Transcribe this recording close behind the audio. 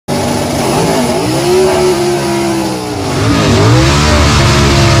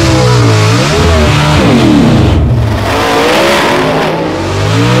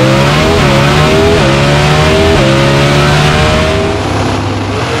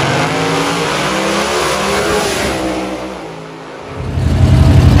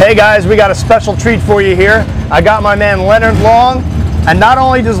Hey guys, we got a special treat for you here. I got my man Leonard Long, and not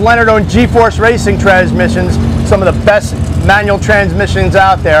only does Leonard own G-Force Racing transmissions, some of the best manual transmissions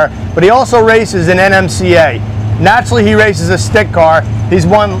out there, but he also races in NMCA. Naturally, he races a stick car. He's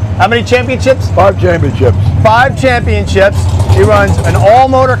won how many championships? 5 championships. 5 championships. He runs an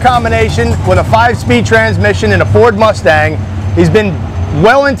all-motor combination with a 5-speed transmission and a Ford Mustang. He's been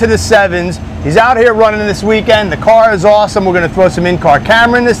well into the 7s. He's out here running this weekend. The car is awesome. We're going to throw some in-car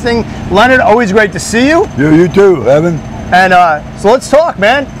camera in this thing. Leonard, always great to see you. You too, Evan. And so let's talk,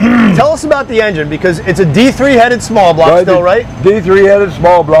 man. Tell us about the engine, because it's a D3-headed small block still, right? D3-headed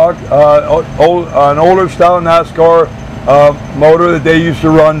small block, an older style NASCAR motor that they used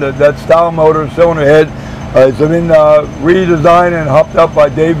to run. That style motor, cylinder head. It's been redesigned and hopped up by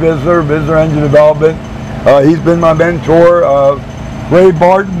Dave Windsor Engine Development. He's been my mentor. Ray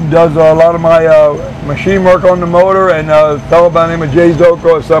Barton does a lot of my machine work on the motor, and a fellow by the name of Jay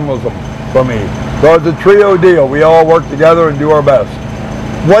Zoko assembles them for me. So it's a trio deal. We all work together and do our best.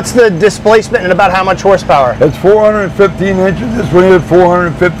 What's the displacement and about how much horsepower? It's 415 inches. This one is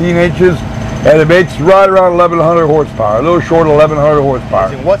 415 inches, and it makes right around 1,100 horsepower, a little short of 1,100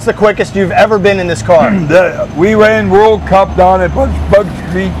 horsepower. What's the quickest you've ever been in this car? We ran World Cup down at Bug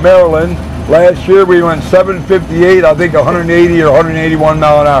Street, Maryland. Last year we went 758, I think 180 or 181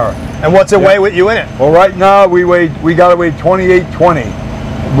 mile an hour. And what's it weigh with you in it? Well, right now we got to weigh 2820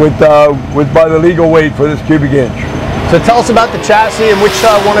 by the legal weight for this cubic inch. So tell us about the chassis and which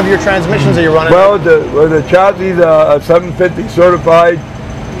one of your transmissions are you running? Well, the chassis is a 750 certified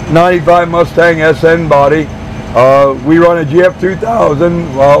 95 Mustang SN body. We run a GF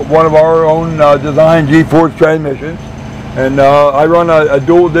 2000, one of our own designed G-Force transmissions. And I run a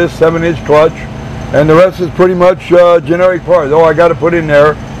dual disc 7-inch clutch, and the rest is pretty much generic parts. Oh, I got to put in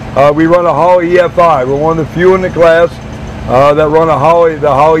there, we run a Holley EFI. We're one of the few in the class that run the Holley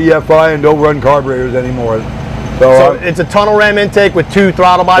EFI and don't run carburetors anymore. So it's a tunnel ram intake with 2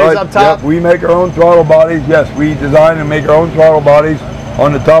 throttle bodies up top? Yep, we make our own throttle bodies. Yes, we design and make our own throttle bodies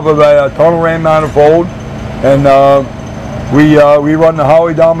on the top of a tunnel ram manifold, and we run the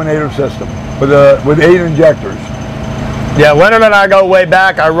Holley Dominator system with 8 injectors. Yeah, Leonard and I go way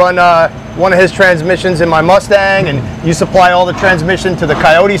back. I run one of his transmissions in my Mustang, and you supply all the transmission to the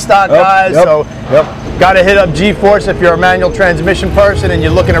Coyote stock guys. So got to hit up G-Force if you're a manual transmission person and you're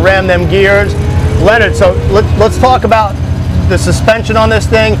looking to ram them gears. Leonard, so let's talk about the suspension on this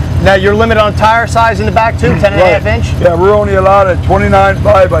thing. Now you're limited on tire size in the back too, 10.5 inch? Yeah, we're only allowed a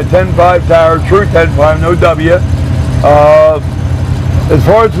 29.5 by 10.5 tire, true 10.5, no W. As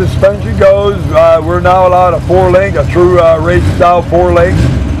far as suspension goes, we're now allowed a 4-link, a true race style 4-link.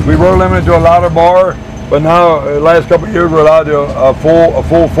 We were limited to a louder bar, but now the last couple of years we're allowed to a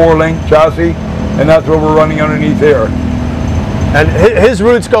full 4-link chassis, and that's what we're running underneath here. And his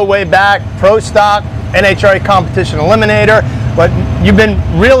roots go way back, pro stock, NHRA competition eliminator, but you've been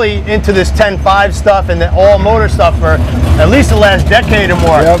really into this 10.5 stuff and the all motor stuff for at least the last decade or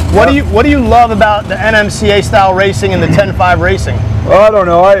more. What do you love about the NMCA style racing and the 10.5 racing? Well, I don't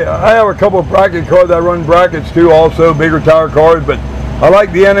know. I have a couple of bracket cars. I run brackets too, also bigger tire cars, but I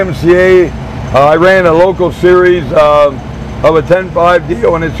like the NMCA. I ran a local series of a 10.5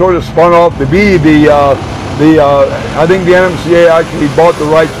 deal, and it sort of spun off to be I think the NMCA actually bought the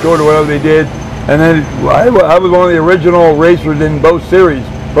rights to it or whatever they did. And then I was one of the original racers in both series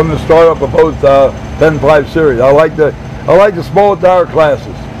from the startup of both 10.5 series. I like the small tire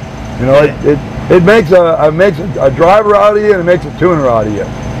classes. You know, it makes a driver out of you, and it makes a tuner out of you.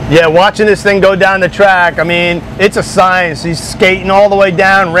 Yeah, watching this thing go down the track, I mean, it's a science. He's skating all the way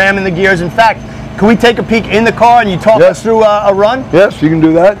down, ramming the gears. In fact, can we take a peek in the car and you talk us through a run? Yes, you can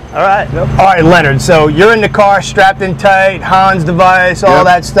do that. All right. Yep. All right, Leonard, so you're in the car, strapped in tight, Hans device, all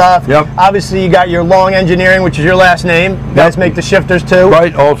that stuff. Yep. Obviously, you got your Long Engineering, which is your last name. You guys make the shifters too.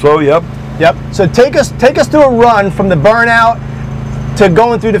 Right, also, yep. So take us through a run from the burnout to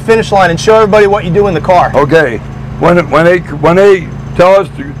going through the finish line and show everybody what you do in the car. Okay. When they tell us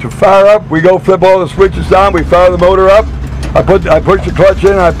to fire up, we go flip all the switches down, we fire the motor up. I push the clutch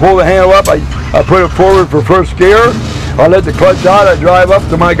in, I pull the handle up, I put it forward for first gear. I let the clutch out, I drive up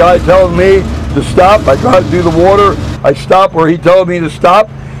to my guy telling me to stop. I drive through the water, I stop where he tells me to stop.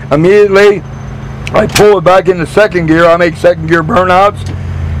 Immediately, I pull it back into second gear. I make second gear burnouts.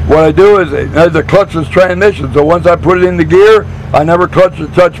 What I do is, there's a clutchless transmission, so once I put it into gear, I never clutch the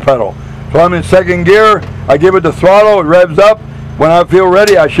touch pedal. So I'm in second gear, I give it the throttle, it revs up. When I feel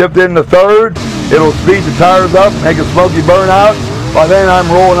ready, I shift into third. It'll speed the tires up, make a smoky burnout. By then I'm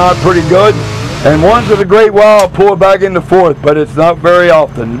rolling out pretty good. And once in a great while, I'll pull it back into fourth, but it's not very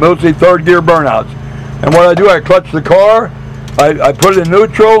often, mostly third gear burnouts. And what I do, I clutch the car, I put it in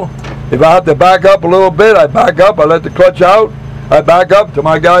neutral. If I have to back up a little bit, I back up. I let the clutch out. I back up to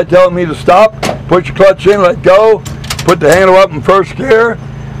my guy telling me to stop. Push the clutch in, let go. Put the handle up in first gear.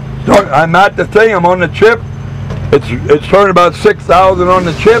 I'm at the thing. I'm on the chip. It's turned about 6,000 on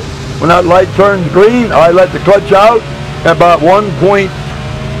the chip. When that light turns green, I let the clutch out. About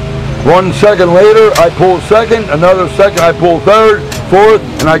 1.1 second later, I pull second. Another second, I pull third, fourth,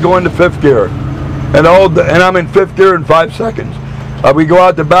 and I go into fifth gear. And I'm in fifth gear in 5 seconds. We go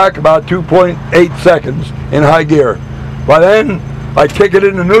out the back about 2.8 seconds in high gear. By then, I kick it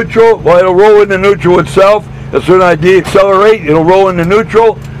into neutral. Well, it'll roll into neutral itself. As soon as I decelerate, it'll roll into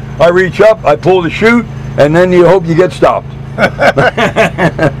neutral. I reach up, I pull the chute, and then you hope you get stopped.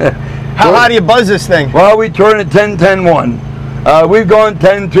 How high do you buzz this thing? Well, we turn it 10-10-1. We've gone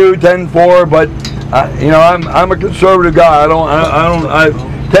 10-2, 10-4, but you know, I'm a conservative guy. I don't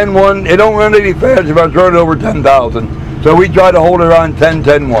 10-1. It don't run any fast if I turn it over 10,000. So we try to hold it on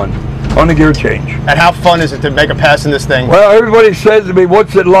 10-10-1 on the gear change. And how fun is it to make a pass in this thing? Well, everybody says to me,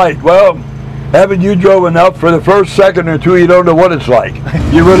 "What's it like?" Well, haven't you drove enough? For the first second or two, you don't know what it's like.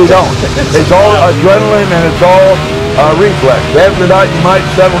 You really don't. It's all adrenaline and it's all reflex. After that, you might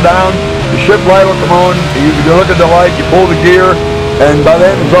settle down. The ship light will come on. You look at the light. You pull the gear, and by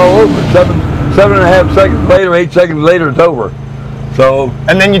then it's all over. 7.5 seconds later, 8 seconds later, it's over. So.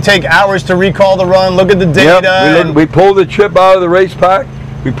 And then you take hours to recall the run. Look at the data. Yep, we pull the chip out of the race pack.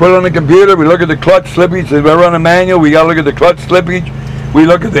 We put it on the computer. We look at the clutch slippage. If I run a manual, we got to look at the clutch slippage. We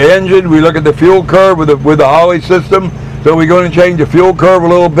look at the engine. We look at the fuel curve with the Holly system. So we're going to change the fuel curve a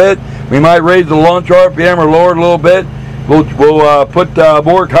little bit. We might raise the launch RPM or lower it a little bit. We'll put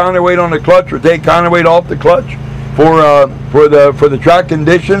more counterweight on the clutch or take counterweight off the clutch for the track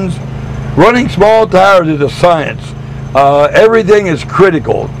conditions. Running small tires is a science. Everything is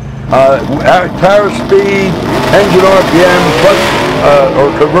critical. Tire speed, engine RPM, clutch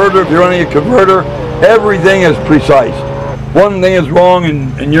or converter. If you're running a converter, everything is precise. One thing is wrong,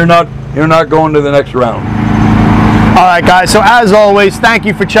 and you're not going to the next round. All right, guys. So as always, thank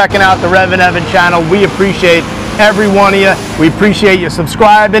you for checking out the REVan channel. We appreciate every one of you. We appreciate you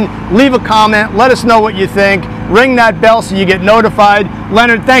subscribing. Leave a comment. Let us know what you think. Ring that bell so you get notified.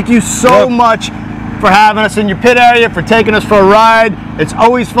 Leonard, thank you so much for having us in your pit area, for taking us for a ride. It's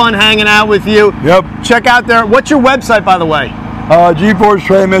always fun hanging out with you. Yep. Check out what's your website, by the way?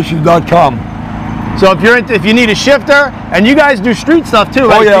 GeForceTransmissions.com. So if you need a shifter, and you guys do street stuff too,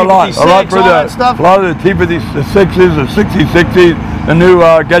 right? Oh yeah, a lot for stuff. A lot of the T56s, the 6060s, the new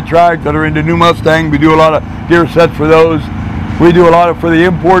Get Track that are into new Mustang. We do a lot of gear sets for those. We do a lot for the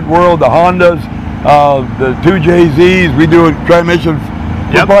import world, the Hondas, the 2JZs. We do transmissions.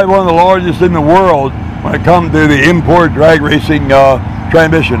 We're probably one of the largest in the world when it comes to the import drag racing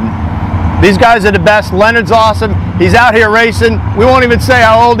transmission. These guys are the best. Leonard's awesome. He's out here racing. We won't even say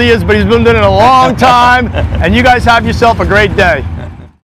how old he is, but he's been doing it a long time. And you guys have yourself a great day.